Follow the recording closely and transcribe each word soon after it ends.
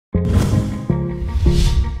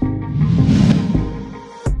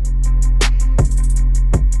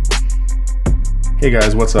Hey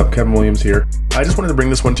guys, what's up? Kevin Williams here. I just wanted to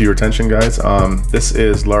bring this one to your attention, guys. This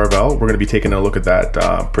is Laravel. We're going to be taking a look at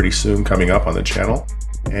that pretty soon coming up on the channel.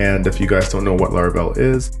 And if you guys don't know what Laravel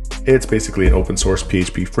is, it's basically an open source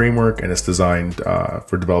PHP framework, and it's designed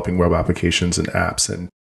for developing web applications and apps. And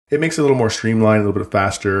it makes it a little more streamlined, a little bit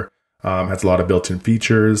faster, has a lot of built-in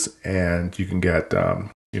features, and you can get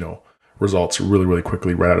results really, really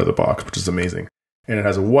quickly right out of the box, which is amazing. And it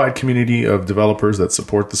has a wide community of developers that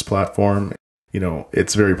support this platform.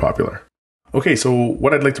 It's very popular. Okay, so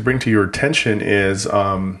what I'd like to bring to your attention is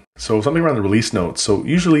so something around the release notes. So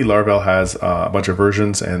usually Laravel has a bunch of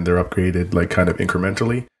versions and they're upgraded like kind of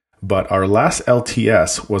incrementally. But our last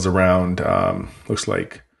LTS was around, looks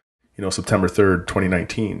like, September 3rd,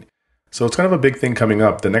 2019. So it's kind of a big thing coming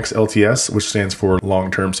up. The next LTS, which stands for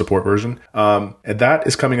long-term support version, and that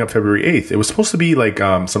is coming up February 8th. It was supposed to be like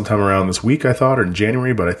sometime around this week, I thought, or in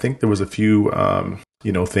January, but I think there was a few,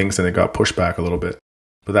 things and it got pushed back a little bit.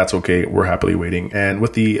 But that's okay. We're happily waiting. And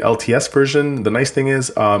with the LTS version, the nice thing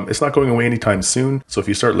is it's not going away anytime soon. So if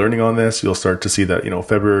you start learning on this, you'll start to see that,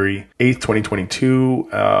 February 8th, 2022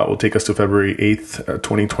 will take us to February 8th,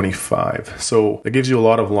 2025. So it gives you a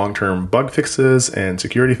lot of long-term bug fixes and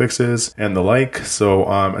security fixes and the like. So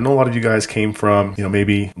I know a lot of you guys came from,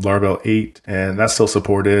 maybe Laravel 8, and that's still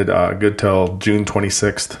supported good till June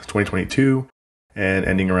 26th, 2022, and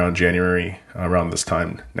ending around January around this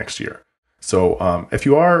time next year. So if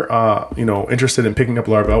you are, interested in picking up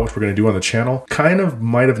Laravel, which we're going to do on the channel, kind of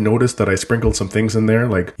might have noticed that I sprinkled some things in there,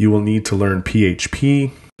 like you will need to learn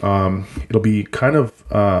PHP. It'll be kind of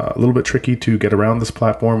a little bit tricky to get around this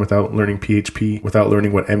platform without learning PHP, without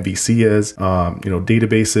learning what MVC is,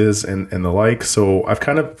 databases and the like. So I've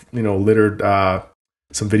kind of, littered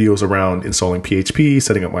some videos around installing PHP,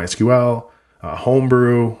 setting up MySQL,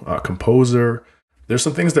 Homebrew, Composer. There's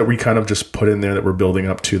some things that we kind of just put in there that we're building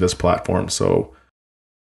up to this platform. So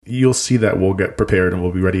you'll see that we'll get prepared and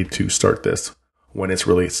we'll be ready to start this when it's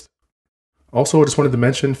released. Also, I just wanted to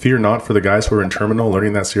mention, fear not for the guys who are in Terminal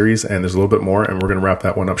learning that series, and there's a little bit more, and we're going to wrap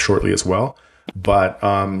that one up shortly as well. But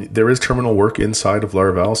there is terminal work inside of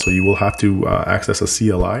Laravel, so you will have to access a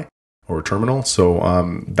CLI or a terminal.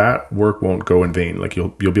 So that work won't go in vain. Like you'll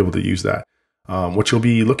be able to use that. What you'll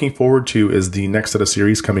be looking forward to is the next set of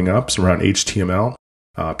series coming up, so around HTML,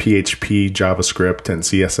 PHP, JavaScript, and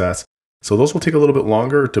CSS. So those will take a little bit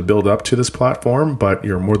longer to build up to this platform, but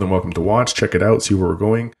you're more than welcome to watch, check it out, see where we're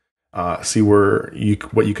going, see what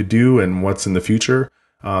you could do and what's in the future.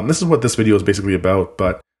 This is what this video is basically about,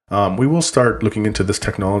 but we will start looking into this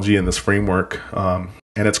technology and this framework and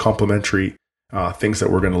its complementary things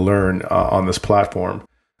that we're going to learn on this platform.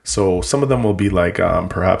 So some of them will be like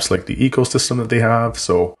perhaps like the ecosystem that they have.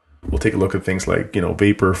 So we'll take a look at things like,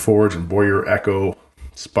 Vapor, Forge, and Boyer, Echo,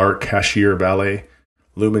 Spark, Cashier, Valet,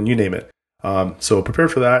 Lumen, you name it. So prepare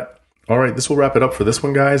for that. All right, this will wrap it up for this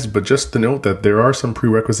one, guys. But just to note that there are some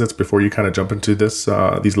prerequisites before you kind of jump into this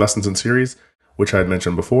these lessons and series, which I had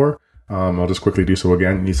mentioned before. I'll just quickly do so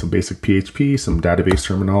again. You need some basic PHP, some database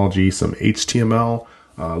terminology, some HTML,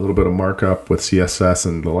 a little bit of markup with CSS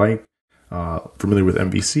and the like. Familiar with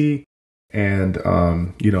MVC, and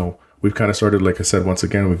we've kind of started, like I said, once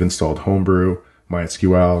again, we've installed Homebrew,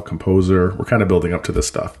 MySQL, Composer. We're kind of building up to this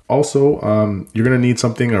stuff. Also, you're going to need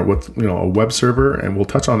something or a web server, and we'll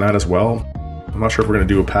touch on that as well. I'm not sure if we're going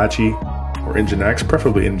to do Apache or Nginx,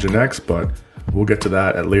 preferably Nginx, but we'll get to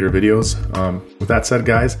that at later videos. With that said,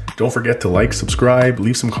 guys, don't forget to like, subscribe,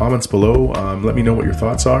 leave some comments below. Let me know what your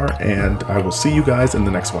thoughts are, and I will see you guys in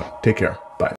the next one. Take care.